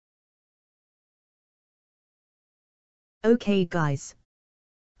Okay guys.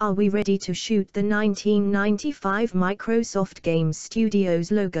 Are we ready to shoot the 1995 Microsoft Game Studios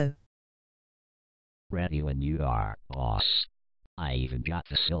logo? Ready when you are, boss. I even got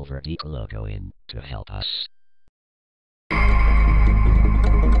the Silver DiC logo in to help us.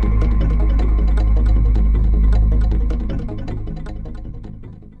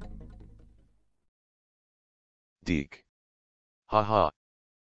 DiC. Haha.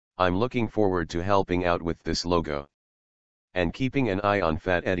 I'm looking forward to helping out with this logo. And keeping an eye on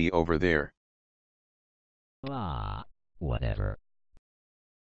Fat Eddie over there. Ah, whatever.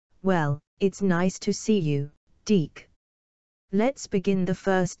 Well, it's nice to see you, DiC. Let's begin the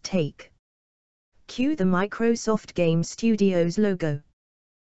first take. Cue the Microsoft Game Studios logo.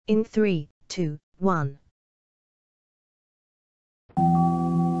 In 3, 2, 1.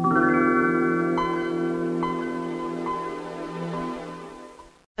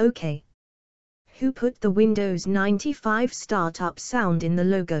 Okay. Who put the Windows 95 startup sound in the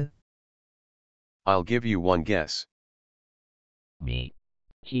logo? I'll give you one guess. Me.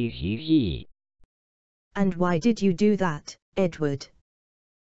 He. And why did you do that, Edward?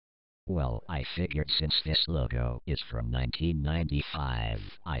 Well, I figured since this logo is from 1995,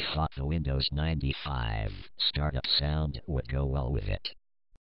 I thought the Windows 95 startup sound would go well with it.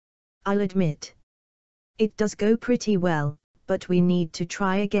 I'll admit. It does go pretty well, but we need to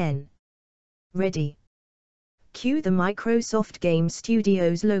try again. Ready? Cue the Microsoft Game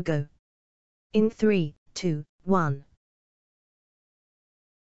Studios logo. In 3, 2, 1.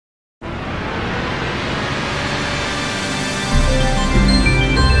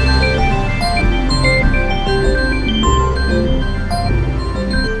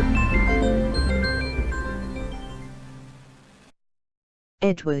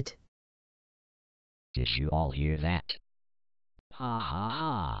 Edward. Did you all hear that? Ha ha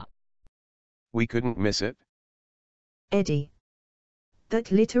ha. We couldn't miss it. Eddie.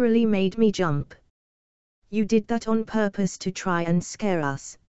 That literally made me jump. You did that on purpose to try and scare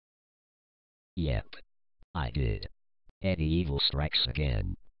us. Yep. I did. Eddie Evil strikes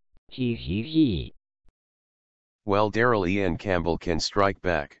again. He. Well, Daryl Ian Campbell can strike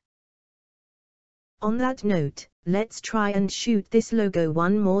back. On that note, let's try and shoot this logo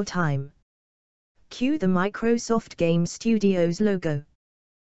one more time. Cue the Microsoft Game Studios logo.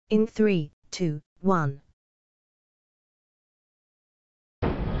 In 3, 2, 1.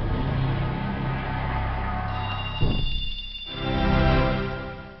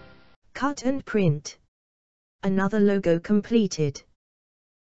 Cut and print. Another logo completed.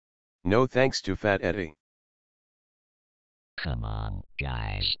 No thanks to Fat Eddie. Come on,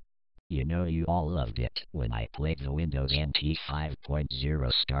 guys. You know you all loved it when I played the Windows NT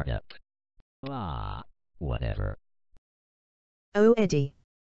 5.0 startup. Ah, whatever. Oh Eddie.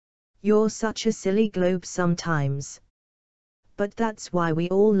 You're such a silly globe sometimes. But that's why we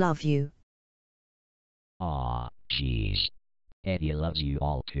all love you. Aw, jeez. Eddie loves you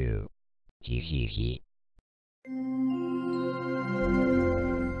all too. He.